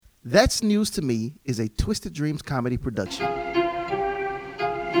That's News to Me is a Twisted Dreams comedy production.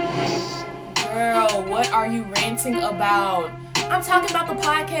 Girl, what are you ranting about? I'm talking about the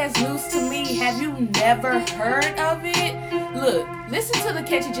podcast News to Me. Have you never heard of it? Look, listen to the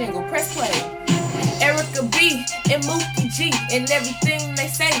catchy jingle. Press play. Erica B and Mookie G and everything they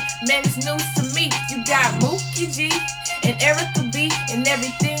say, man, it's news to me. You got Mookie G and Erica B and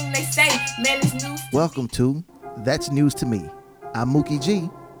everything they say, man, it's news to Welcome to That's News to Me. I'm Mookie G.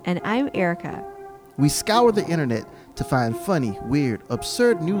 And I'm Erica. We scour the internet to find funny, weird,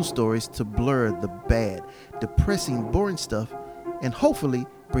 absurd news stories to blur the bad, depressing, boring stuff, and hopefully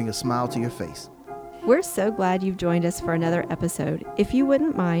bring a smile to your face. We're so glad you've joined us for another episode. If you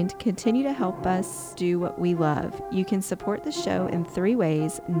wouldn't mind, continue to help us do what we love. You can support the show in 3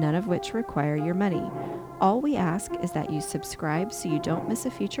 ways, none of which require your money. All we ask is that you subscribe so you don't miss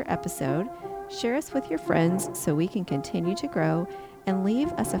a future episode, share us with your friends so we can continue to grow, and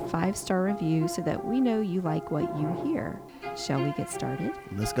leave us a 5-star review so that we know you like what you hear. Shall we get started?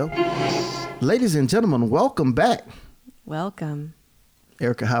 Let's go. Ladies and gentlemen, welcome back. Welcome.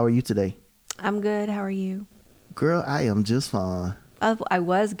 Erica, how are you today? I'm good. How are you? Girl, I am just fine. I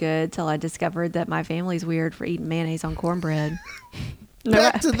was good till I discovered that my family's weird for eating mayonnaise on cornbread.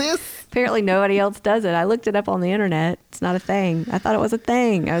 Back to this. Apparently nobody else does it. I looked it up on the internet. It's not a thing. I thought it was a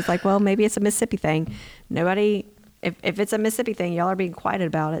thing. I was like, well, maybe it's a Mississippi thing. Nobody, if it's a Mississippi thing, y'all are being quiet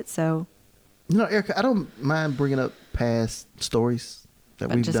about it. So, You know, Erica, I don't mind bringing up past stories that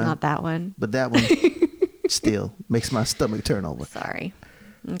but we've just done. not that one. But that one still makes my stomach turn over. Sorry.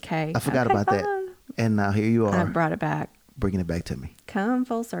 Okay. I forgot Okay, about that. fine. And now here you I are, brought it back. bringing it back to me. Come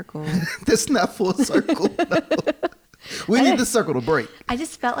full circle. That's not full circle. No. We need the circle to break. I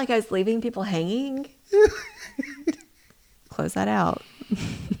just felt like I was leaving people hanging. Close that out.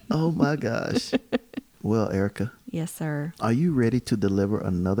 Oh my gosh. Well, Erica, Yes, sir. are you ready to deliver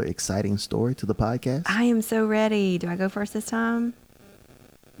another exciting story to the podcast? I am so ready. Do I go first this time?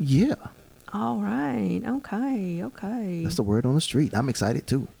 Yeah. All right. Okay. That's the word on the street. I'm excited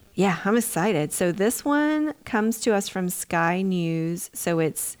too. Yeah, I'm excited. So this one comes to us from Sky News. So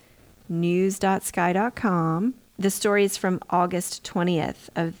it's news.sky.com. The story is from August 20th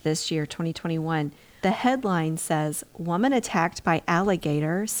of this year, 2021. The headline says, "Woman attacked by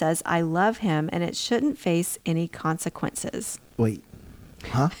alligator says I love him and it shouldn't face any consequences." Wait.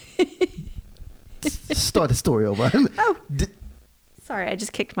 Huh? Start the story over. Oh. Did, Sorry, I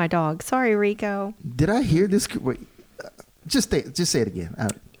just kicked my dog. Sorry, Rico. did I hear this? Wait. Just say it again.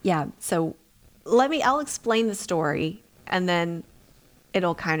 Yeah, so I'll explain the story and then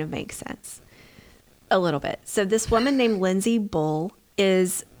it'll kind of make sense a little bit. So this woman named Lindsay Bull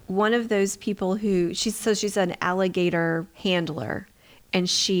is one of those people who she's an alligator handler, and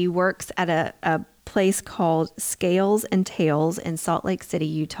she works at a place called Scales and Tails in Salt Lake City,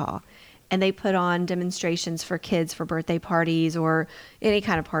 Utah. And they put on demonstrations for kids for birthday parties or any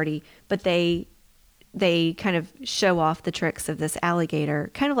kind of party, but they kind of show off the tricks of this alligator,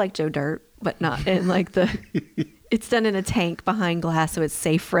 kind of like Joe Dirt, but not in like it's done in a tank behind glass, so it's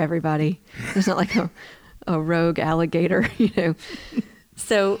safe for everybody. There's not like a rogue alligator,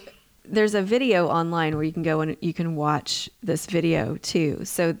 So there's a video online where you can go and you can watch this video too.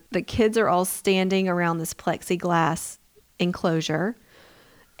 So the kids are all standing around this plexiglass enclosure.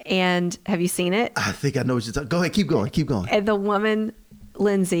 And have you seen it? I think I know what you're talking. Go ahead. Keep going. And the woman,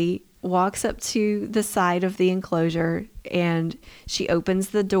 Lindsay, walks up to the side of the enclosure and she opens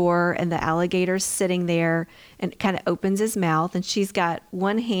the door, and the alligator's sitting there and kind of opens his mouth, and she's got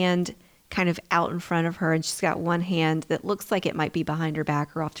one hand kind of out in front of her, and she's got one hand that looks like it might be behind her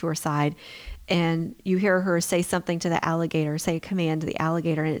back or off to her side. And you hear her say something to the alligator, say a command to the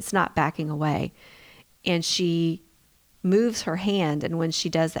alligator, and it's not backing away. And she moves her hand, and when she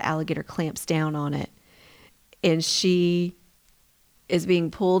does, the alligator clamps down on it. And she is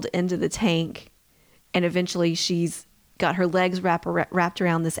being pulled into the tank, and eventually she's got her legs wrapped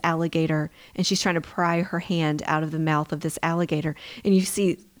around this alligator, and she's trying to pry her hand out of the mouth of this alligator. And you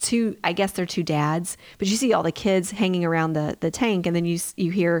see I guess they're 2 dads, but you see all the kids hanging around the tank, and then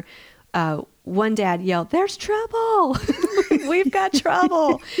you hear one dad yell, "There's trouble! We've got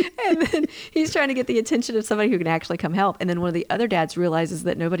trouble!" And then he's trying to get the attention of somebody who can actually come help. And then one of the other dads realizes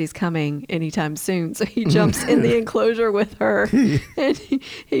that nobody's coming anytime soon, so he jumps in the enclosure with her, and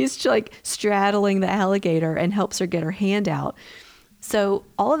he's like straddling the alligator and helps her get her hand out. So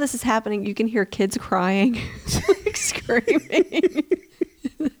all of this is happening. You can hear kids crying, like screaming.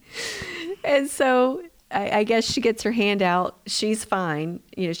 And so I guess she gets her hand out. She's fine.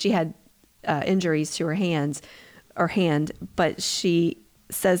 She had injuries to her hand, but she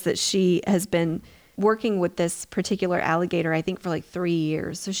says that she has been working with this particular alligator, I think for like 3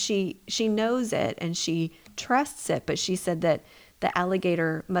 years. So she knows it and she trusts it, but she said that the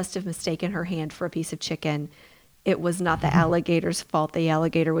alligator must have mistaken her hand for a piece of chicken. It was not the alligator's fault. The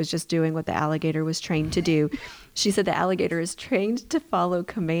alligator was just doing what the alligator was trained to do. She said the alligator is trained to follow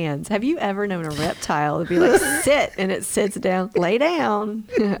commands. Have you ever known a reptile to be like, sit, and it sits down, lay down?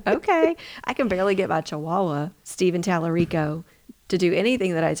 Okay. I can barely get my Chihuahua, Steven Tallarico, to do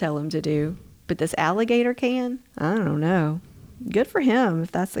anything that I tell him to do. But this alligator can? I don't know. Good for him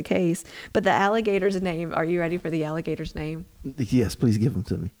if that's the case. But the alligator's name, are you ready for the alligator's name? Yes, please give them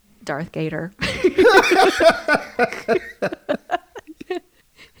to me. Darth Gator.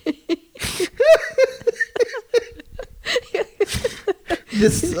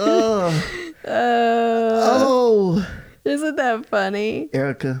 This, Isn't that funny?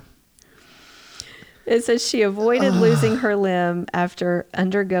 Erica. It says she avoided losing her limb after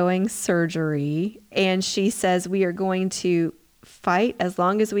undergoing surgery. And she says, we are going to fight as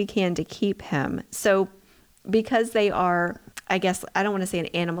long as we can to keep him. So because they are, I guess, I don't want to say an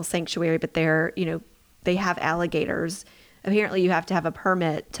animal sanctuary, but they're, they have alligators. Apparently you have to have a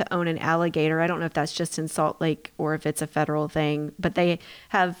permit to own an alligator. I don't know if that's just in Salt Lake or if it's a federal thing, but they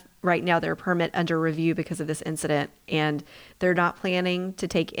have right now their permit under review because of this incident. And they're not planning to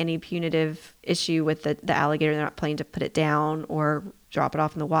take any punitive issue with the alligator. They're not planning to put it down or drop it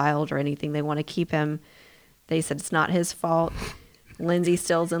off in the wild or anything. They want to keep him. They said it's not his fault. Lindsay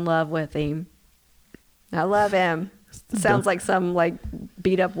still's in love with him. I love him. Sounds like some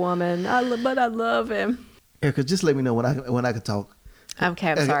beat up woman. But I love him. Erica, just let me know when I can talk.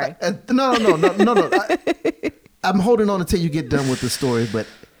 Okay, I'm sorry. No. I'm holding on until you get done with the story, but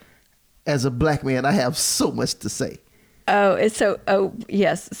as a black man, I have so much to say.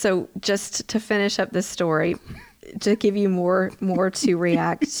 Yes. So just to finish up this story, to give you more to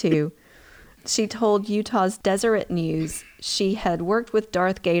react to, she told Utah's Deseret News she had worked with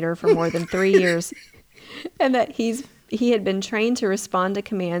Darth Gator for more than 3 years and that he had been trained to respond to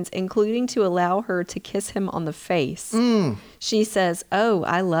commands, including to allow her to kiss him on the face. She says, "Oh,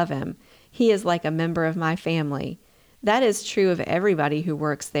 I love him. He is like a member of my family." That is true of everybody who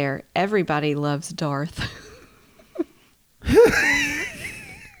works there. Everybody loves Darth.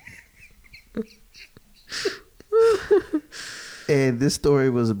 And this story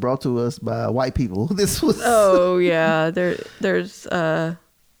was brought to us by white people. This was... Oh, yeah. There's...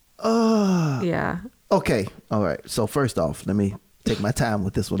 Yeah. Okay. All right. So first off, let me take my time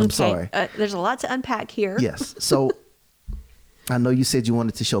with this one. I'm sorry. There's a lot to unpack here. Yes. So I know you said you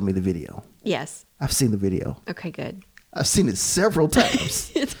wanted to show me the video. Yes. I've seen the video. Okay, good. I've seen it several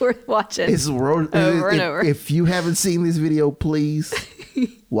times. It's worth watching. It's over and over. If you haven't seen this video, please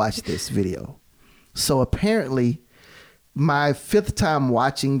watch this video. So apparently, my 5th time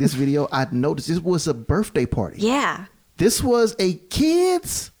watching this video, I noticed this was a birthday party. Yeah. This was a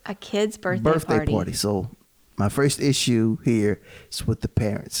kid's birthday party. So my first issue here is with the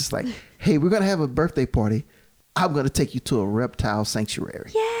parents. It's like, hey, we're going to have a birthday party. I'm going to take you to a reptile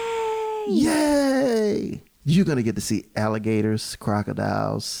sanctuary. Yay! Yay! You're going to get to see alligators,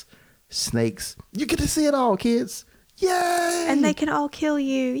 crocodiles, snakes. You get to see it all, kids. Yay! And they can all kill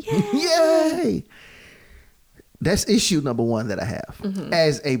you. Yay! Yay! That's issue number 1 that I have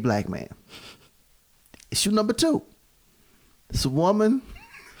as a black man. Issue number 2. This woman.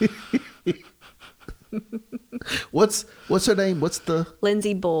 What's her name? What's the...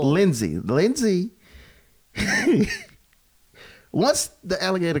 Lindsay Bull. Lindsay. Once the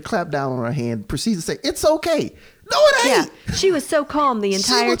alligator clapped down on her hand, proceeds to say, "It's okay." No, it ain't. Yeah. She was so calm the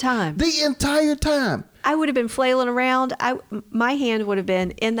entire time. The entire time. I would have been flailing around. My hand would have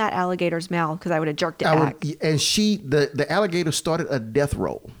been in that alligator's mouth because I would have jerked it back. And the alligator started a death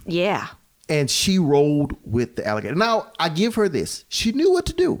roll. Yeah. And she rolled with the alligator. Now, I give her this. She knew what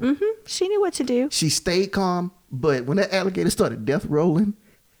to do. Mm-hmm. She knew what to do. She stayed calm. But when that alligator started death rolling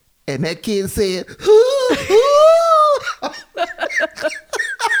and that kid said,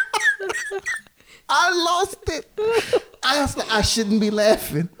 I lost it. I was like, I shouldn't be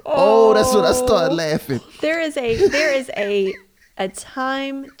laughing. Oh, that's when I started laughing. There is a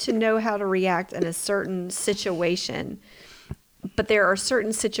time to know how to react in a certain situation. But there are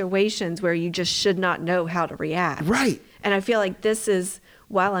certain situations where you just should not know how to react. Right. And I feel like this is,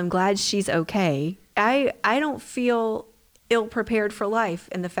 while I'm glad she's okay, I don't feel ill prepared for life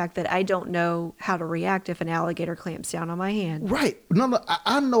in the fact that I don't know how to react if an alligator clamps down on my hand. Right. No,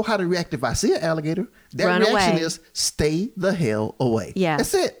 I know how to react if I see an alligator. That Run reaction away. is stay the hell away. Yeah.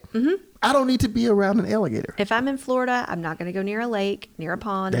 That's it. Mm-hmm. I don't need to be around an alligator. If I'm in Florida, I'm not going to go near a lake, near a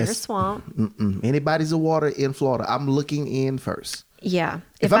pond, near a swamp. Anybody's in water in Florida, I'm looking in first. Yeah.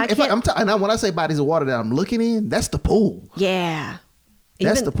 And when I say bodies of water that I'm looking in, that's the pool. Yeah.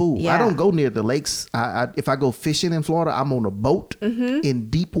 That's the pool. Yeah. I don't go near the lakes. If I go fishing in Florida, I'm on a boat in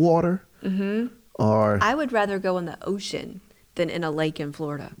deep water. Or I would rather go in the ocean than in a lake in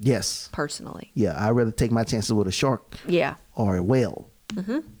Florida. Yes. Personally. Yeah, I'd rather take my chances with a shark. Yeah. Or a whale.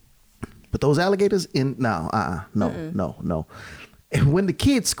 But those alligators no. And when the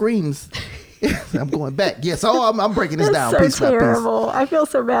kid screams, I'm going back. Yes, I'm breaking this down piece by piece. I feel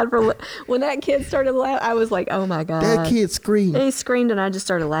so bad for when that kid started laughing. I was like, oh my God. That kid screamed. He screamed and I just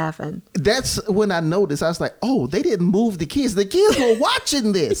started laughing. That's when I noticed. I was like, oh, they didn't move the kids. The kids were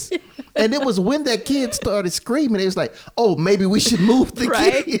watching this. And it was when that kid started screaming, it was like, oh, maybe we should move the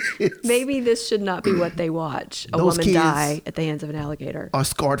kids. Maybe this should not be what they watch. Those woman die at the hands of an alligator. Are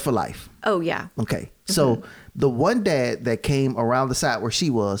scarred for life. Oh, yeah. Okay. So the one dad that came around the side where she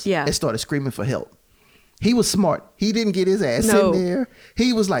was and started screaming for help. He was smart. He didn't get his ass in there.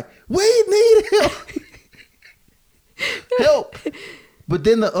 He was like, we need help. Help. But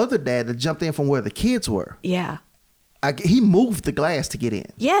then the other dad that jumped in from where the kids were. Yeah. He moved the glass to get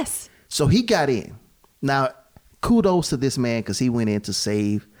in. Yes. So he got in. Now, kudos to this man because he went in to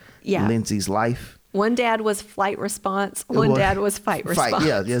save Lindsay's life. One dad was flight response. One dad was fight response.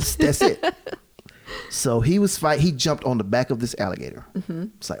 Yeah, yes, that's it. So he jumped on the back of this alligator.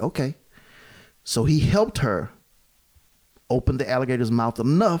 It's like, okay. So he helped her open the alligator's mouth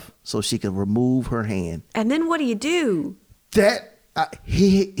enough so she could remove her hand. And then what do you do?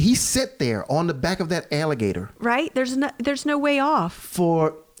 He sat there on the back of that alligator. Right? There's no way off.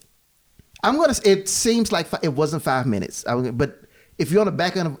 It seems like it wasn't 5 minutes. But if you're on the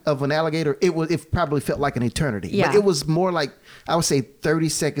back end of an alligator, it probably felt like an eternity. Yeah. But it was more like, I would say 30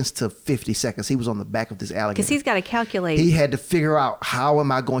 seconds to 50 seconds. He was on the back of this alligator. Because he's got to calculate. He had to figure out, how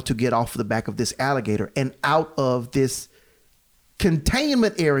am I going to get off the back of this alligator and out of this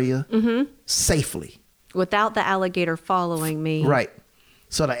containment area safely. Without the alligator following me. Right.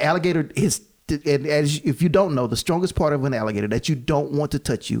 So the alligator is, and if you don't know, the strongest part of an alligator that you don't want to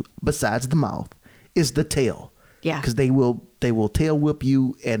touch you, besides the mouth, is the tail. Yeah. Because they will tail whip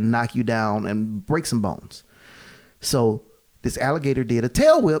you and knock you down and break some bones. So this alligator did a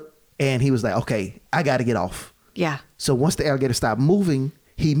tail whip and he was like, okay, I got to get off. Yeah. So once the alligator stopped moving,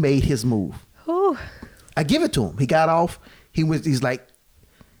 he made his move. Ooh. I give it to him. He got off. He's like,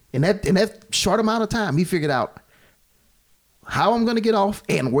 in that short amount of time, he figured out how I'm going to get off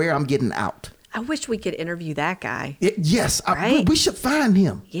and where I'm getting out. I wish we could interview that guy. Yes. Right? We should find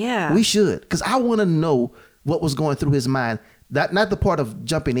him. Yeah. We should. Because I want to know what was going through his mind. Not the part of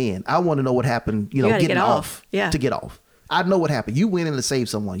jumping in. I want to know what happened, getting off. Yeah. To get off. I know what happened. You went in to save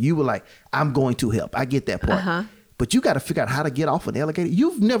someone. You were like, I'm going to help. I get that part. But you got to figure out how to get off an alligator.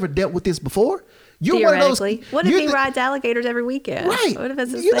 You've never dealt with this before. You're Theoretically. One of those, what if he rides alligators every weekend? Right. What if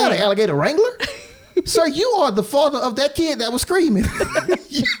it's his You're thing? not an alligator wrangler. Sir, you are the father of that kid that was screaming.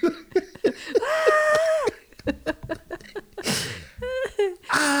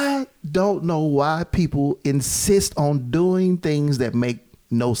 I don't know why people insist on doing things that make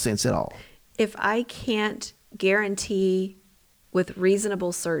no sense at all. If I can't guarantee with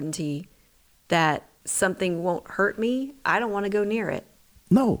reasonable certainty that something won't hurt me, I don't want to go near it.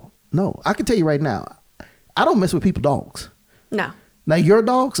 No. I can tell you right now, I don't mess with people's dogs. No. Now your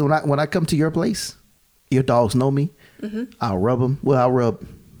dogs, when I come to your place, your dogs know me. I'll rub them. Well, I'll rub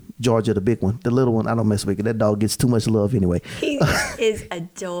Georgia, the big one. The little one, I don't mess with it. That dog gets too much love anyway. He is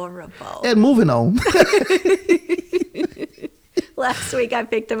adorable. And moving on. Last week I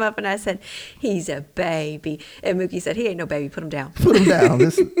picked him up and I said, he's a baby. And Mookie said, he ain't no baby. Put him down. Put him down.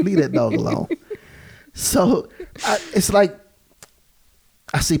 Leave that dog alone. So it's like,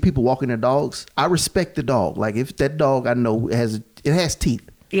 I see people walking their dogs. I respect the dog. Like if that dog I know it has teeth.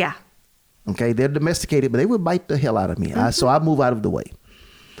 Yeah. Okay, they're domesticated, but they would bite the hell out of me. So I move out of the way.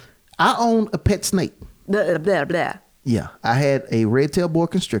 I own a pet snake. Blah, blah, blah. Yeah, I had a red-tailed boa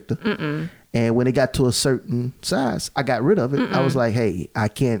constrictor, and when it got to a certain size, I got rid of it. I was like, "Hey, I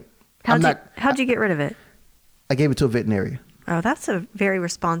can't." How'd you get rid of it? I gave it to a veterinarian. Oh, that's a very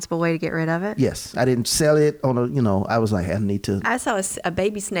responsible way to get rid of it. Yes, I didn't sell it on I was like, I need to. I saw a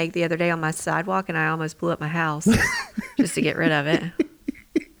baby snake the other day on my sidewalk, and I almost blew up my house just to get rid of it.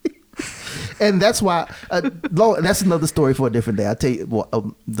 And that's why, that's another story for a different day. I'll tell you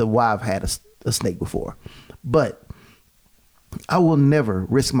why I've had a snake before. But I will never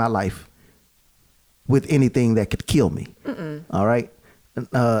risk my life with anything that could kill me. All right?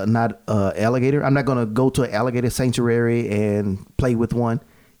 Not alligator. I'm not going to go to an alligator sanctuary and play with one.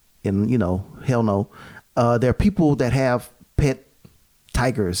 And, hell no. There are people that have pet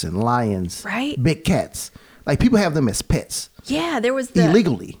tigers and lions. Right. Big cats. Like people have them as pets. Yeah,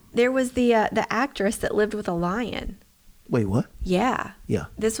 illegally. There was the actress that lived with a lion. Wait, what? Yeah. Yeah.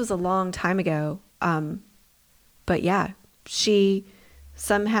 This was a long time ago. But yeah, she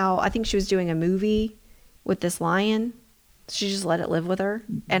somehow, I think she was doing a movie with this lion. She just let it live with her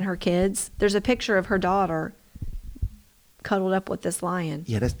and her kids. There's a picture of her daughter cuddled up with this lion.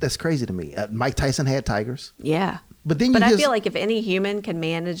 Yeah, that's crazy to me. Mike Tyson had tigers. Yeah. But then I feel like if any human can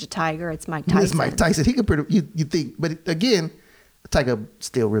manage a tiger, it's Mike Tyson. It's Mike Tyson. He could you think, but again, a tiger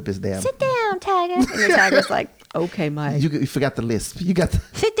still rip his damn. Sit down, tiger. And the tiger's like, okay, Mike. You forgot the lisp. You got the.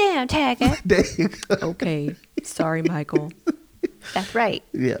 Sit down, tiger. There you go. Okay. Sorry, Michael. That's right.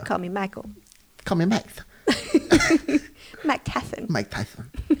 Yeah. Call me Michael. Call me Mike. Mike Tyson. Mike Tyson.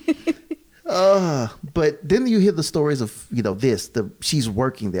 But then you hear the stories of, she's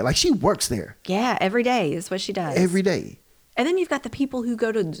working there. Like she works there. Yeah, every day is what she does. Every day. And then you've got the people who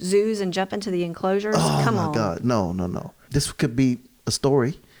go to zoos and jump into the enclosures. Oh, Come my on. God. No. This could be a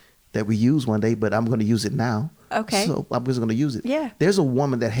story that we use one day, but I'm going to use it now. Okay. So I'm just going to use it. Yeah. There's a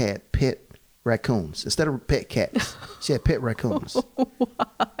woman that had pet raccoons. Instead of pet cats, she had pet raccoons.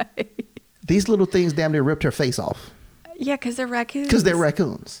 Why? These little things damn near ripped her face off. Yeah, because they're raccoons. Because they're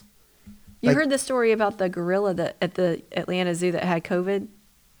raccoons. You heard the story about the gorilla at the Atlanta Zoo that had COVID?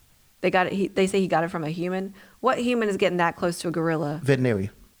 They got it. They say he got it from a human. What human is getting that close to a gorilla?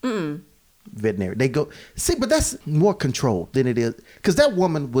 Veterinarian. Veterinary. They go see, but that's more controlled than it is because that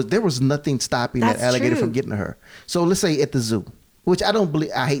woman there was nothing stopping that alligator from getting to her. So let's say at the zoo, which I don't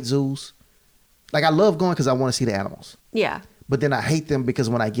believe. I hate zoos. Like I love going because I want to see the animals. Yeah. But then I hate them because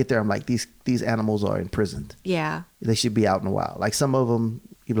when I get there, I'm like these animals are imprisoned. Yeah. They should be out in the wild. Like some of them,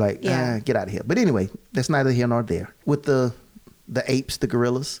 you're like, get out of here. But anyway, that's neither here nor there. With the apes, the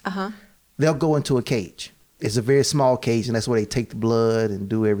gorillas, they'll go into a cage. It's a very small cage, and that's where they take the blood and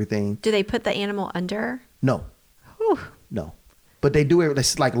do everything. Do they put the animal under? No. Whew. No. But they do it.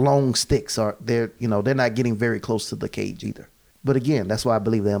 It's like long sticks. They're not getting very close to the cage either. But again, that's why I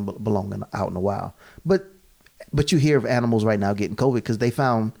believe they belong out in the wild. But you hear of animals right now getting COVID because they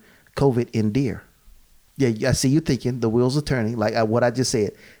found COVID in deer. Yeah, I see you thinking the wheels are turning. Like what I just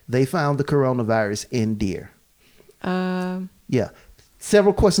said, they found the coronavirus in deer. Yeah.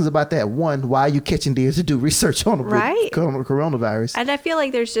 Several questions about that. One, why are you catching deer to do research on the coronavirus? And I feel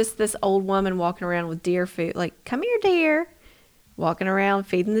like there's just this old woman walking around with deer food. Like, come here, deer. Walking around,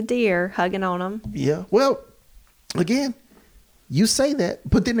 feeding the deer, hugging on them. Yeah. Well, again, you say that,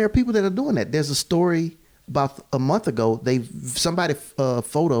 but then there are people that are doing that. There's a story about a month ago. Somebody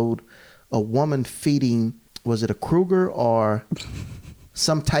photoed a woman feeding, was it a Kruger or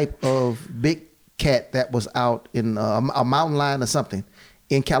some type of big cat that was out in a mountain lion or something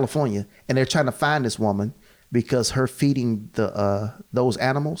in California, and they're trying to find this woman because her feeding those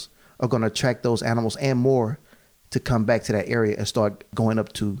animals are going to attract those animals and more to come back to that area and start going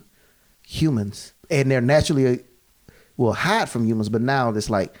up to humans. And they're naturally will hide from humans, but now it's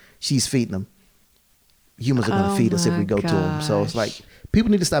like she's feeding them. Humans are going to feed us if we go to them. So it's like people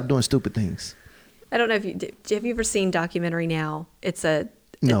need to stop doing stupid things. I don't know if have you ever seen Documentary Now?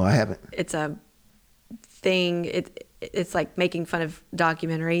 No, I haven't. It's a thing. It's like making fun of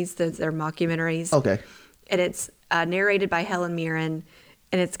documentaries. They're mockumentaries. Okay. And it's narrated by Helen Mirren,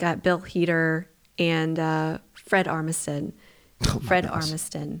 and it's got Bill Hader and Fred Armisen. Fred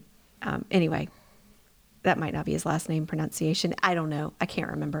Armisen. Anyway, that might not be his last name pronunciation. I don't know. I can't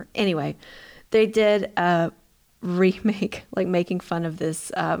remember. Anyway, they did a remake, like making fun of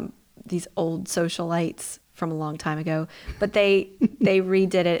these old socialites from a long time ago, but they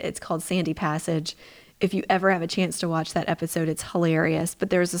redid it. It's called Sandy Passage. If you ever have a chance to watch that episode, it's hilarious. But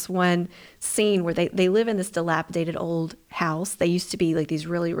there's this one scene where they live in this dilapidated old house. They used to be like these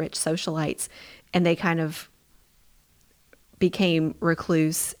really rich socialites, and they kind of became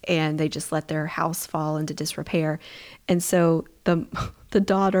recluse, and they just let their house fall into disrepair. And so the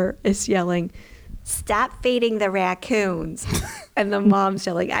daughter is yelling, "Stop feeding the raccoons." And the mom's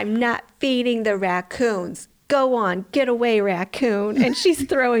yelling, "I'm not feeding the raccoons. Go on, get away, raccoon." And she's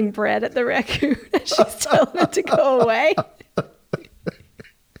throwing bread at the raccoon and she's telling it to go away.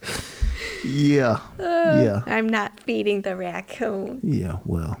 Yeah. Yeah. I'm not feeding the raccoon. Yeah,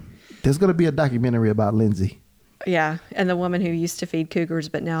 well, there's going to be a documentary about Lindsay. Yeah, and the woman who used to feed cougars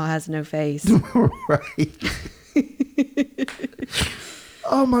but now has no face. Right.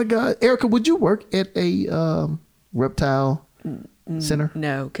 Oh, my God. Erica, would you work at a reptile center?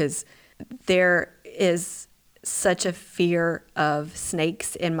 No, because there is such a fear of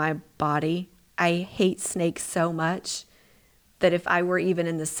snakes in my body. I hate snakes so much that if I were even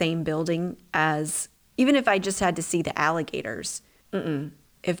in the same building even if I just had to see the alligators,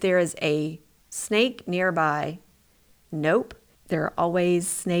 if there is a Snake nearby. Nope. There are always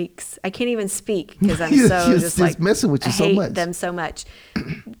snakes. I can't even speak because I'm so just like messing with you I so hate much. them so much.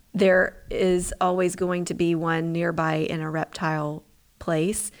 There is always going to be one nearby in a reptile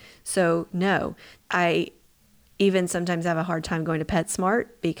place. So no, I even sometimes have a hard time going to PetSmart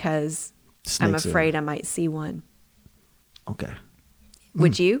because I'm afraid I might see one. Okay.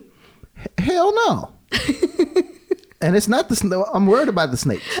 Would you? Hell no. And it's not the snake. I'm worried about the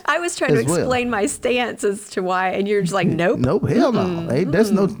snakes. I was trying to explain my stance as to why, and you're just like, nope. Nope, hell no. Hey,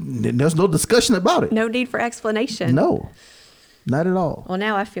 there's no discussion about it. No need for explanation. No, not at all. Well,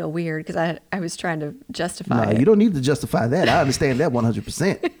 now I feel weird because I was trying to justify it. You don't need to justify that. I understand that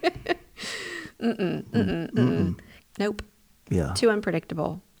 100%. Nope. Yeah. Too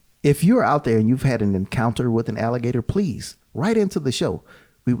unpredictable. If you're out there and you've had an encounter with an alligator, please write into the show.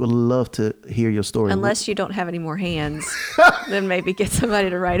 We would love to hear your story. Unless you don't have any more hands, then maybe get somebody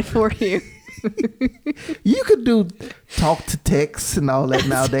to write it for you. You could do talk to text and all that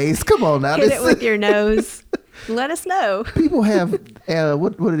nowadays. Come on now. Hit it with your nose. Let us know. People have,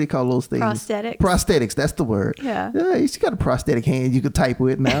 what do they call those things? Prosthetics. Prosthetics, that's the word. Yeah. You got a prosthetic hand you could type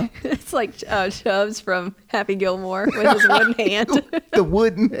with now. It's like Chubbs from Happy Gilmore with his wooden hand. The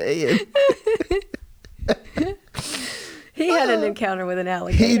wooden hand. He had an encounter with an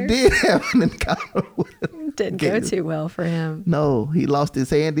alligator. He did have an encounter with an Didn't go too well for him. No, he lost his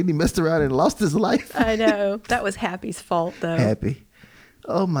hand. Then he messed around and lost his life. I know. That was Happy's fault, though. Happy.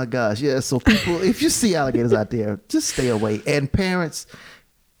 Oh, my gosh. Yeah, so people, if you see alligators out there, just stay away. And parents,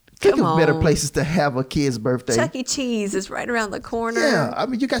 think of better places to have a kid's birthday. Chuck E. Cheese is right around the corner. Yeah, I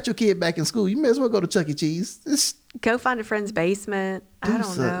mean, you got your kid back in school. You may as well go to Chuck E. Cheese. Just go find a friend's basement. I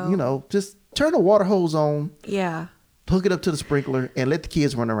don't know. You know, just turn the water hose on. Yeah. Hook it up to the sprinkler and let the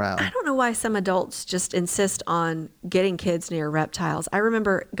kids run around. I don't know why some adults just insist on getting kids near reptiles. I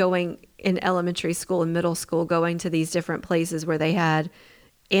remember going in elementary school and middle school, going to these different places where they had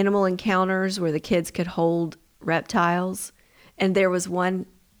animal encounters where the kids could hold reptiles. And there was one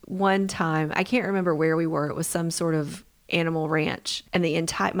time, I can't remember where we were. It was some sort of animal ranch. And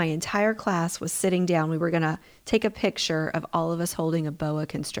my entire class was sitting down. We were going to take a picture of all of us holding a boa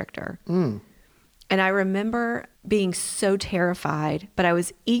constrictor. And I remember being so terrified, but I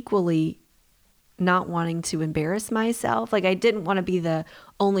was equally not wanting to embarrass myself. Like I didn't want to be the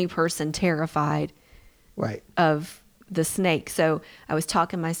only person terrified of the snake. So I was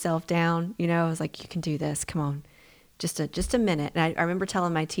talking myself down, I was like, you can do this. Come on. Just a minute. And I remember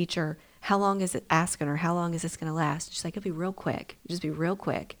telling my teacher, how long is it, asking her, how long is this going to last? She's like, it'll be real quick. Just be real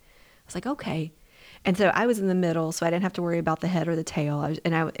quick. I was like, okay. And so I was in the middle, so I didn't have to worry about the head or the tail.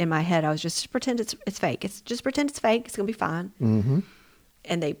 In my head, I was just pretend it's fake. Just pretend it's fake. It's gonna be fine. Mm-hmm.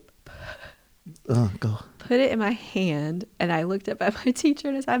 And they put it in my hand, and I looked up at my teacher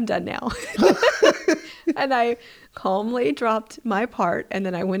and I said, "I'm done now." And I calmly dropped my part, and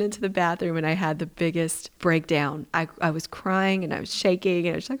then I went into the bathroom and I had the biggest breakdown. I was crying and I was shaking,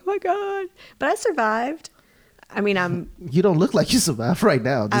 and I was like, "Oh my God!" But I survived. I mean, you don't look like you survived right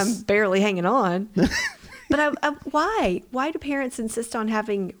now. I'm barely hanging on. But why? Why do parents insist on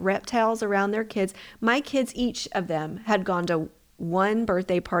having reptiles around their kids? My kids, each of them, had gone to one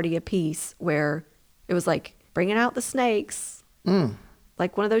birthday party apiece where it was like bringing out the snakes,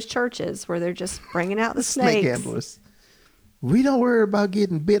 like one of those churches where they're just bringing out the snakes. Snake handlers. We don't worry about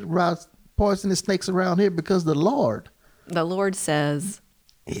getting bit by poisonous snakes around here because the Lord says,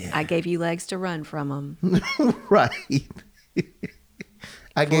 I gave you legs to run from them. Right.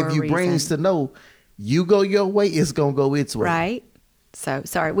 I gave you brains to know you go your way, it's going to go its way. Right. So,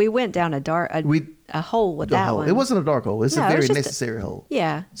 sorry, we went down a hole with that one. It wasn't a dark hole. It's a very necessary hole.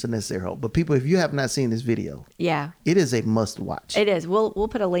 Yeah. It's a necessary hole. But people, if you have not seen this video, it is a must watch. It is. We'll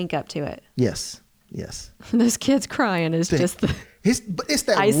put a link up to it. Yes. Those kids crying is just the but it's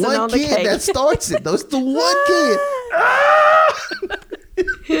that icing one on the kid cake. that starts it. That's the one kid.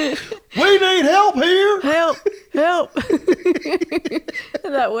 We need help here. Help.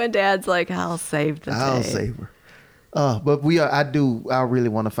 And that one dad's like, I'll save the day. I'll save her. But I really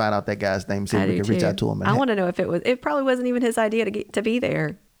want to find out that guy's name, see if we can reach out to him. I want to know if it probably wasn't even his idea to be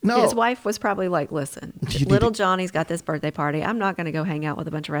there. No. His wife was probably like, listen, little Johnny's got this birthday party. I'm not going to go hang out with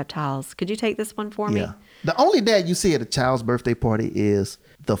a bunch of reptiles. Could you take this one for me? The only dad you see at a child's birthday party is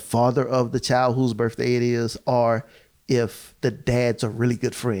the father of the child whose birthday it is, or if the dads are really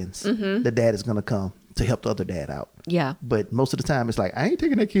good friends, the dad is going to come to help the other dad out. Yeah. But most of the time, it's like, I ain't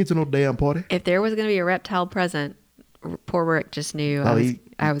taking that kid to no damn party. If there was going to be a reptile present, poor Rick just knew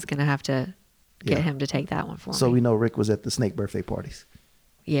I was going to have to get him to take that one for me. So we know Rick was at the snake birthday parties.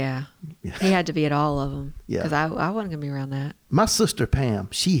 Yeah. He had to be at all of them. Yeah. Because I wasn't going to be around that. My sister, Pam,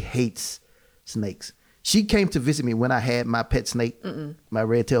 she hates snakes. She came to visit me when I had my pet snake, my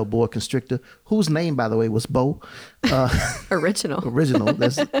red-tailed boa constrictor, whose name, by the way, was Bo. Original. Original.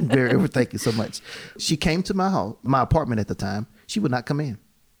 That's very. Thank you so much. She came to my house, my apartment at the time. She would not come in.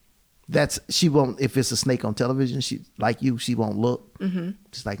 She won't. If it's a snake on television, she she won't look.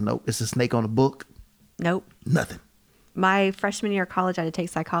 Just like, nope, it's a snake on a book. Nope. Nothing. My freshman year of college, I had to take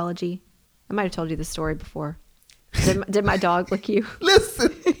psychology. I might have told you the story before. Did my dog lick you?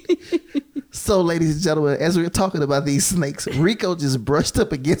 Listen. So, ladies and gentlemen, as we were talking about these snakes, Rico just brushed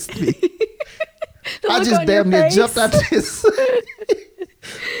up against me. I just damn near jumped out this.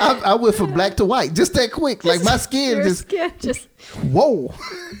 I went from black to white just that quick. Like my skin just whoa.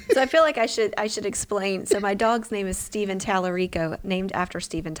 So I feel like I should explain. So my dog's name is Steven Tallarico, named after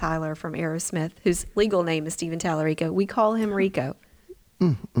Steven Tyler from Aerosmith, whose legal name is Steven Tallarico. We call him Rico.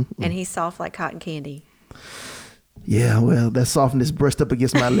 And he's soft like cotton candy. Yeah, well, that softness brushed up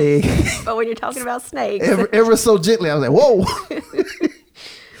against my leg. But when you're talking about snakes. ever so gently, I was like, whoa.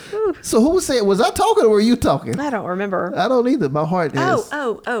 So who said, was I talking or were you talking? I don't remember. I don't either. My heart is.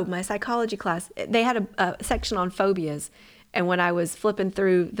 Oh, my psychology class. They had a section on phobias. And when I was flipping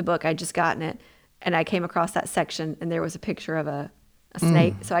through the book, I'd just gotten it. And I came across that section and there was a picture of a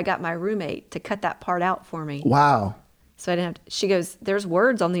snake. So I got my roommate to cut that part out for me. Wow. So I didn't have to, she goes, there's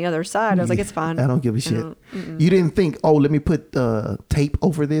words on the other side. I was like, it's fine. I don't give a shit. You didn't think, oh, let me put tape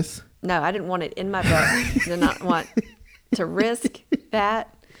over this? No, I didn't want it in my book. I did not want to risk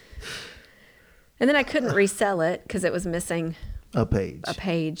that. And then I couldn't resell it because it was missing a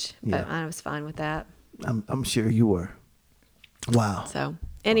page. But I was fine with that. I'm sure you were. Wow. So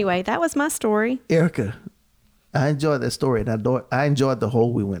anyway, that was my story. Erica, I enjoyed that story. And I enjoyed the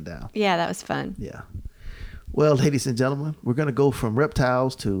hole we went down. Yeah, that was fun. Yeah. Well, ladies and gentlemen, we're going to go from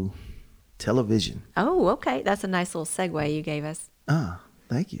reptiles to television. Oh, okay. That's a nice little segue you gave us.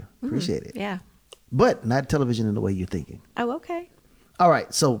 Thank you. Appreciate it. Yeah. But not television in the way you're thinking. Oh, okay. All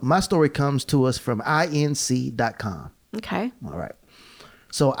right. So my story comes to us from inc.com. Okay. All right.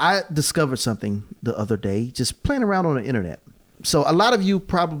 So I discovered something the other day, just playing around on the internet. So a lot of you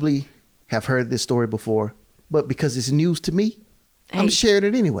probably have heard this story before, but because it's news to me, I'm sharing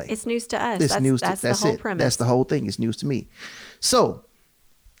it anyway. It's news to us. It's news. That's the whole premise. That's the whole thing. It's news to me. So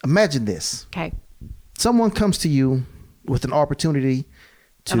imagine this. Okay. Someone comes to you with an opportunity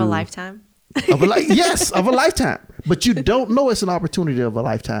to... Of a lifetime? Yes, of a lifetime. But you don't know it's an opportunity of a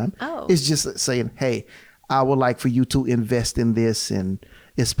lifetime. Oh. It's just saying, hey, I would like for you to invest in this and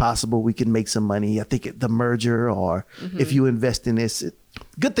it's possible we can make some money. I think the merger or if you invest in this,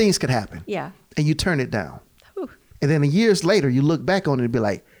 good things could happen. Yeah. And you turn it down. Whew. And then years later, you look back on it and be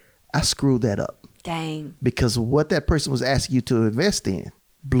like, I screwed that up. Dang. Because what that person was asking you to invest in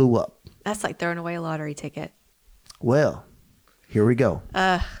blew up. That's like throwing away a lottery ticket. Well, here we go.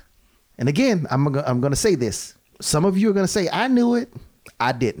 And again, I'm going to say this. Some of you are going to say, I knew it.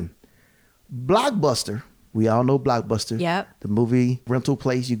 I didn't. Blockbuster. We all know Blockbuster. Yep. The movie rental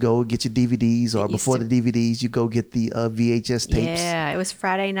place. You go get your DVDs, or before the DVDs, you go get the VHS tapes. Yeah, it was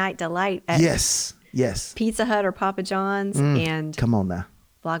Friday Night Delight at Yes. Pizza Hut or Papa John's and Come on now.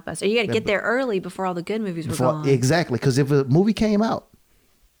 Blockbuster. You got to get there early before all the good movies were gone. Exactly, because if a movie came out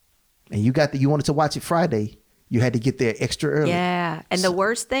and you wanted to watch it Friday, you had to get there extra early. Yeah, and the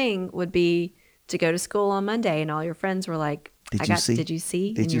worst thing would be to go to school on Monday and all your friends were like, Did you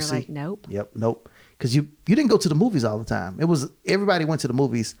see? And you're like, nope. Yep, nope. Because you didn't go to the movies all the time. Everybody went to the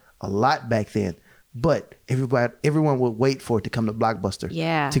movies a lot back then, but everyone would wait for it to come to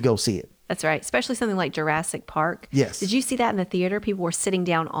Blockbuster to go see it. That's right. Especially something like Jurassic Park. Yes. Did you see that in the theater? People were sitting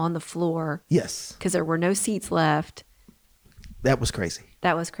down on the floor. Yes. Because there were no seats left. That was crazy.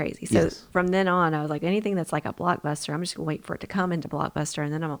 That was crazy. So from then on, I was like, anything that's like a Blockbuster, I'm just going to wait for it to come into Blockbuster.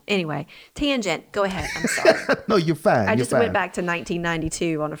 And then anyway, tangent. Go ahead. I'm sorry. No, you're fine. I just went back to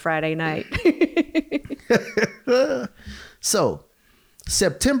 1992 on a Friday night. So,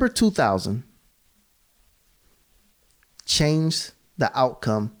 September 2000 changed the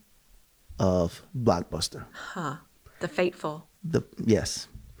outcome of Blockbuster. The fateful. Yes.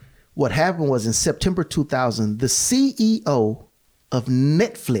 What happened was in September 2000, the CEO of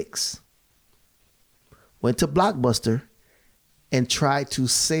Netflix went to Blockbuster and tried to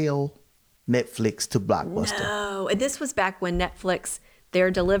sell Netflix to Blockbuster. No, and this was back when Netflix, their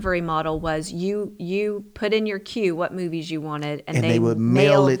delivery model was you put in your queue what movies you wanted, and they would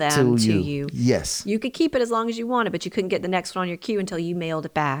mail it to you. Yes. You could keep it as long as you wanted, but you couldn't get the next one on your queue until you mailed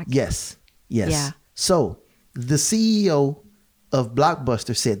it back. Yes. Yeah. So the CEO of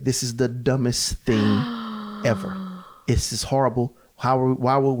Blockbuster said, this is the dumbest thing ever. This is horrible.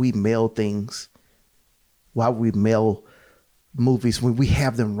 Why would we mail things? Why would we mail movies when we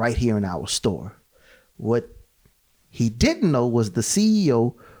have them right here in our store. What he didn't know was the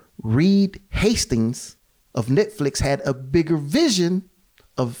CEO, Reed Hastings of Netflix, had a bigger vision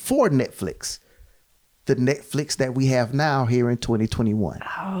for Netflix. The Netflix that we have now here in 2021.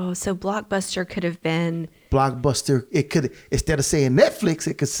 Oh, so Blockbuster could have been Blockbuster. It could, instead of saying Netflix,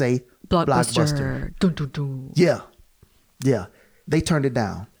 it could say Blockbuster. Dun, dun, dun. Yeah. Yeah. They turned it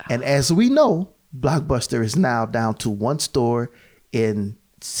down. And as we know, Blockbuster is now down to one store in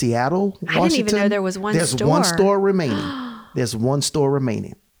Seattle, Washington. I didn't even know there was one There's store. one store remaining. There's one store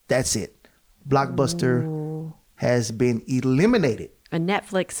remaining. That's it. Blockbuster has been eliminated. And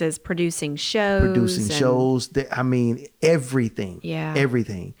Netflix is producing shows. I mean, everything. Yeah.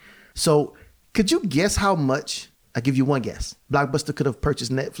 Everything. So could you guess how much? I'll give you one guess. Blockbuster could have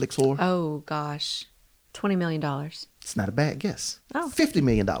purchased Netflix for? Oh, gosh. $20 million. It's not a bad guess. Oh. $50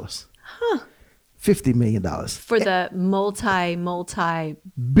 million. $50 million. For the multi Billion.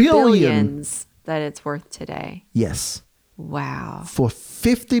 billions that it's worth today. Yes. Wow. For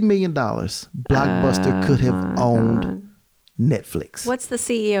 $50 million, Blockbuster could have owned Netflix. What's the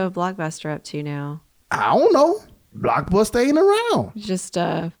CEO of Blockbuster up to now? I don't know. Blockbuster ain't around. Just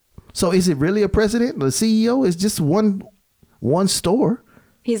So is it really a president? The CEO is just one store.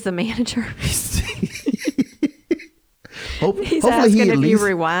 he's the manager. He's Hopefully asking he at if you least.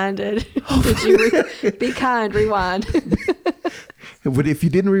 rewinded. Did you be kind, rewind. But if you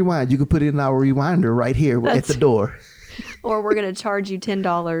didn't rewind, you could put it in our rewinder right here at the door Or we're going to charge you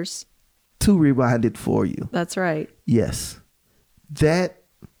 $10. to rewind it for you. That's right. Yes. That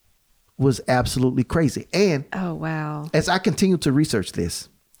was absolutely crazy. And Oh, wow. as I continued to research this,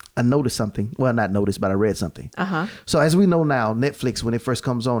 I noticed something. Well, not noticed, but I read something. Uh-huh. So as we know now, Netflix, when it first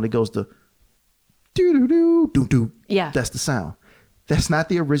comes on, it goes to doo-doo-doo. Yeah. That's the sound. That's not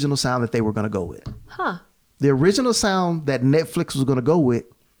the original sound that they were going to go with. Huh. The original sound that Netflix was going to go with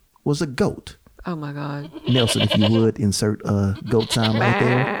was a goat. Oh, my God. Nelson, if you would, insert a goat sound right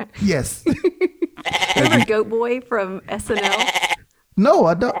there. Yes. Remember Goat Boy from SNL No,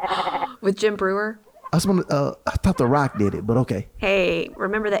 I don't. with Jim Brewer? I thought The Rock did it, but okay. Hey,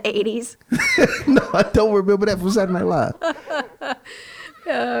 remember the 80s? No, I don't remember that from Saturday Night Live.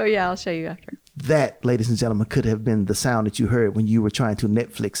 Oh, yeah, I'll show you after. That, ladies and gentlemen, could have been the sound that you heard when you were trying to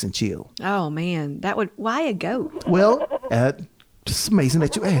Netflix and chill. Oh, man. Why a goat? Well, it's amazing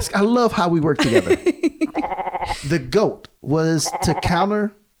that you ask. I love how we work together. The goat was to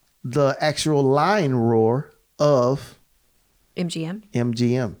counter the actual lion roar of MGM?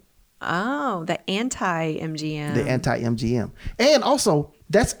 MGM. Oh, the anti-MGM. The anti-MGM. And also,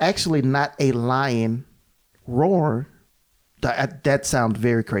 that's actually not a lion roar. That sounds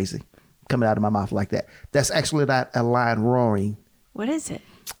very crazy coming out of my mouth like that. That's actually not a lion roaring. What is it?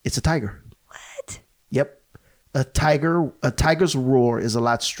 It's a tiger. What? Yep. A tiger's roar is a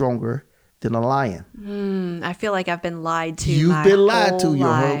lot stronger than a lion. I feel like I've been lied to. You've been lied to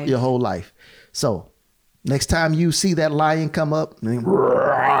life. your whole life. So next time you see that lion come up,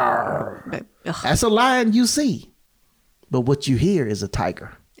 that's a lion you see. But what you hear is a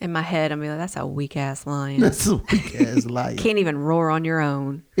tiger. In my head, I'm like, that's a weak ass lion. That's a weak ass lion. Can't even roar on your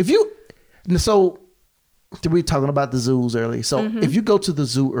own. So we were talking about the zoos earlier. So if you go to the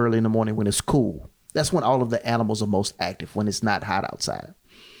zoo early in the morning when it's cool, that's when all of the animals are most active, when it's not hot outside.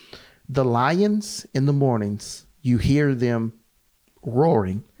 The lions in the mornings, you hear them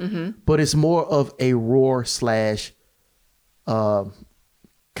roaring, but it's more of a roar slash kind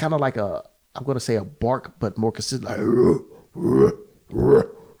of like I'm going to say a bark, but more consistent. Like,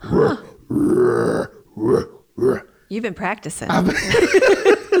 You've been practicing.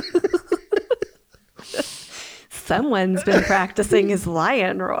 Someone's been practicing his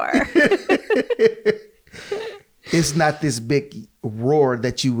lion roar. It's not this big roar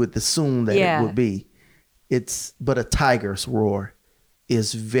that you would assume that it would be. But a tiger's roar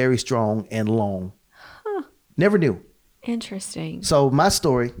is very strong and long. Never knew. Interesting. So my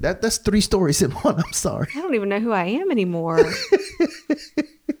story, that's 3 stories in one. I'm sorry. I don't even know who I am anymore.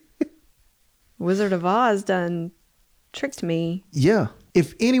 Wizard of Oz done tricked me. Yeah.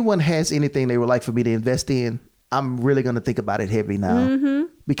 If anyone has anything they would like for me to invest in, I'm really going to think about it heavy now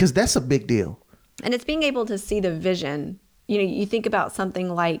because that's a big deal. And it's being able to see the vision. You know, you think about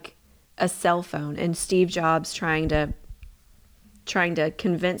something like a cell phone and Steve Jobs trying to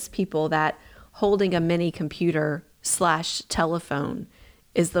convince people that holding a mini computer / telephone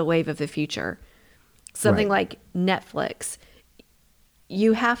is the wave of the future. Something like Netflix.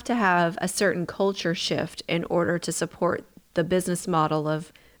 You have to have a certain culture shift in order to support the business model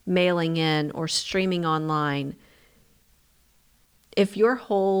of mailing in or streaming online. If your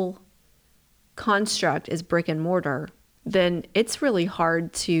whole construct is brick and mortar, then it's really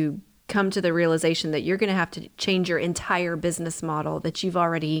hard to come to the realization that you're going to have to change your entire business model that you've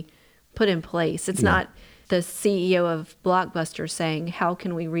already put in place. It's not the CEO of Blockbuster saying, how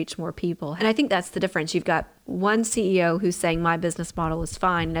can we reach more people? And I think that's the difference. You've got one CEO who's saying, my business model is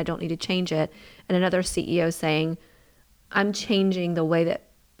fine and I don't need to change it. And another CEO saying, I'm changing the way that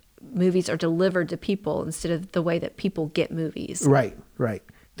movies are delivered to people instead of the way that people get movies. Right.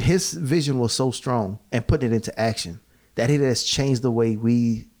 His vision was so strong and put it into action that it has changed the way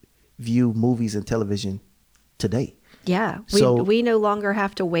we view movies and television today. Yeah. We no longer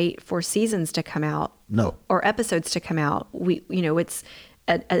have to wait for seasons to come out. No. Or episodes to come out. It's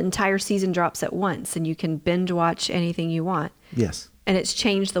an entire season drops at once and you can binge watch anything you want. Yes. And it's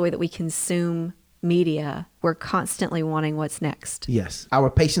changed the way that we consume media. We're constantly wanting what's next. Yes. Our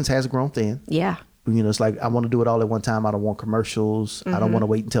patience has grown thin. Yeah. It's like, I want to do it all at one time. I don't want commercials. I don't want to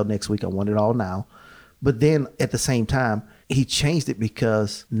wait until next week. I want it all now. But then at the same time, he changed it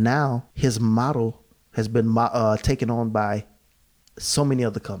because now his model has been taken on by so many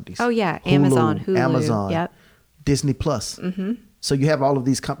other companies. Oh, yeah. Hulu, Amazon. Yep. Disney Plus. Mm-hmm. So you have all of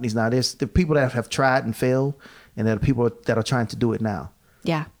these companies now. There's the people that have tried and failed, and there are people that are trying to do it now.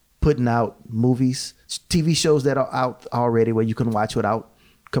 Yeah. Putting out movies, TV shows that are out already where you can watch without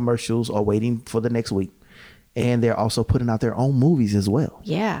commercials or waiting for the next week. And they're also putting out their own movies as well.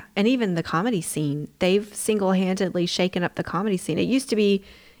 Yeah. And even the comedy scene. They've single-handedly shaken up the comedy scene. It used to be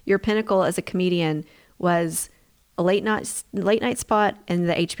your pinnacle as a comedian was a late night spot and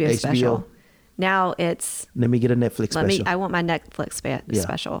the HBO special. Now it's... Let me get a Netflix special. I want my Netflix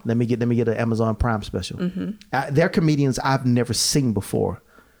special. Let me get an Amazon Prime special. Mm-hmm. They're comedians I've never seen before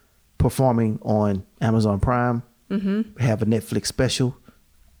performing on Amazon Prime, have a Netflix special.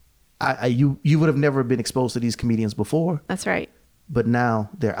 You would have never been exposed to these comedians before. That's right. But now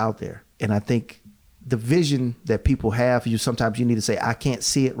they're out there. And I think the vision that people have, sometimes you need to say, I can't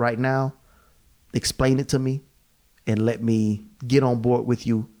see it right now. Explain it to me and let me get on board with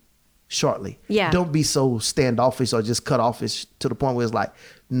you shortly. Yeah. Don't be so standoffish or just cut offish to the point where it's like,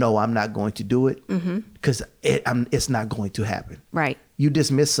 no, I'm not going to do it because it's not going to happen. Right. You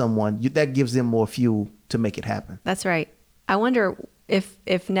dismiss someone, that gives them more fuel to make it happen. That's right. I wonder if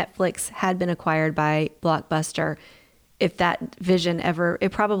Netflix had been acquired by Blockbuster, if that vision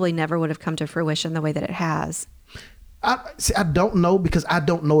it probably never would have come to fruition the way that it has. I don't know, because I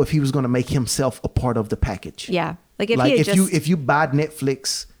don't know if he was going to make himself a part of the package. Yeah. If you buy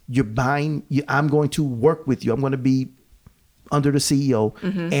Netflix, I'm going to work with you. I'm going to be under the CEO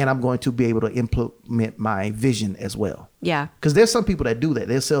and I'm going to be able to implement my vision as well. Yeah. Because there's some people that do that.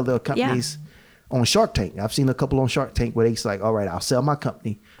 They'll sell their companies on Shark Tank. I've seen a couple on Shark Tank where they're like, all right, I'll sell my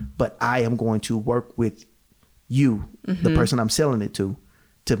company, but I am going to work with you, the person I'm selling it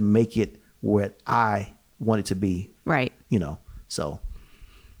to make it what I want it to be. Right. So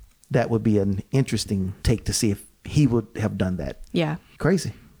that would be an interesting take to see if he would have done that. Yeah.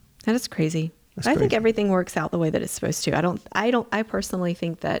 Crazy. That is crazy. I think everything works out the way that it's supposed to. I personally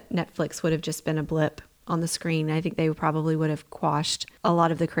think that Netflix would have just been a blip on the screen. I think they probably would have quashed a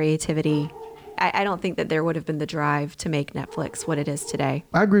lot of the creativity. I don't think that there would have been the drive to make Netflix what it is today.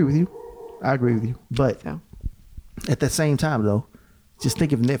 I agree with you. But at the same time, though, just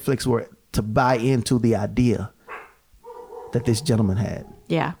think if Netflix were to buy into the idea that this gentleman had.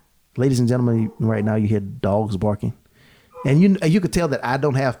 Yeah. Ladies and gentlemen, right now you hear dogs barking. And you could tell that I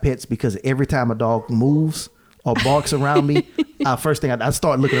don't have pets because every time a dog moves or barks around me, first thing I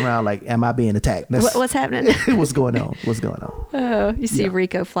start looking around like, am I being attacked? What's happening? What's going on? Oh, you see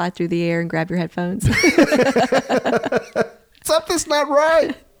Rico fly through the air and grab your headphones. Something's not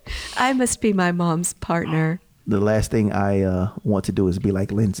right. I must be my mom's partner. The last thing I want to do is be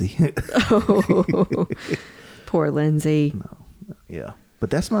like Lindsay. Oh, poor Lindsay. No. Yeah.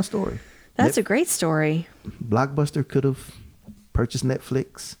 But that's my story. That's a great story. Blockbuster could have purchased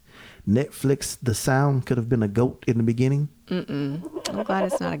Netflix. Netflix, the sound could have been a goat in the beginning. I'm glad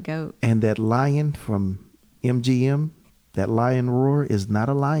it's not a goat. And that lion from MGM, that lion roar is not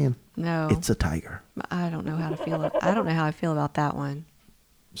a lion. No. It's a tiger. I don't know how to feel. I don't know how I feel about that one.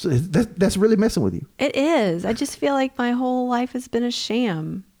 So that's really messing with you. It is. I just feel like my whole life has been a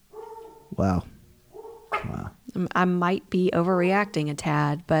sham. Wow. I might be overreacting a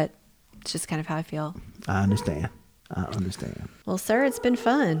tad, but it's just kind of how I feel. I understand. Well, sir, it's been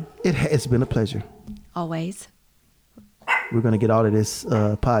fun. It's been a pleasure. Always. We're going to get out of this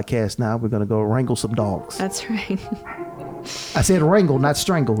podcast now. We're going to go wrangle some dogs. That's right. I said wrangle, not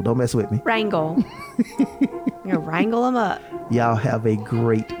strangle. Don't mess with me. Wrangle. You're going to wrangle them up. Y'all have a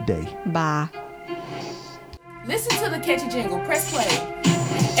great day. Bye. Listen to the catchy jingle. Press play.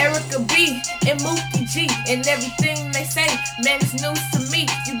 Erica B and Mookie G and everything they say, man, it's news to me.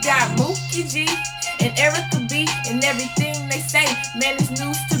 You got Mookie G and Erica B, and everything they say, man, it's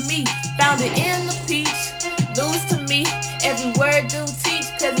news to me. Found it in the peach, news to me. Every word do teach,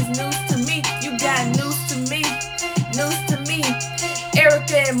 cause it's news to me. You got news to me, news to me.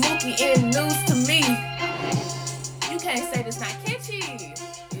 Erica and Mookie in news to me. You can't say this not catchy. It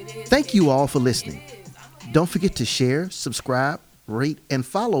is. Thank you all for listening. Don't forget to share, subscribe, rate, and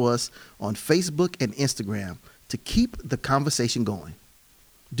follow us on Facebook and Instagram to keep the conversation going.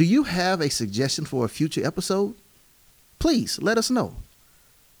 Do you have a suggestion for a future episode? Please let us know.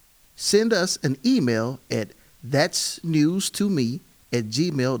 Send us an email at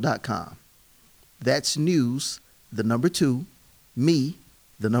thatsnewstome@gmail.com. That's news, the number 2, me,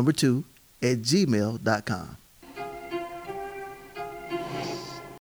 the number 2, @gmail.com.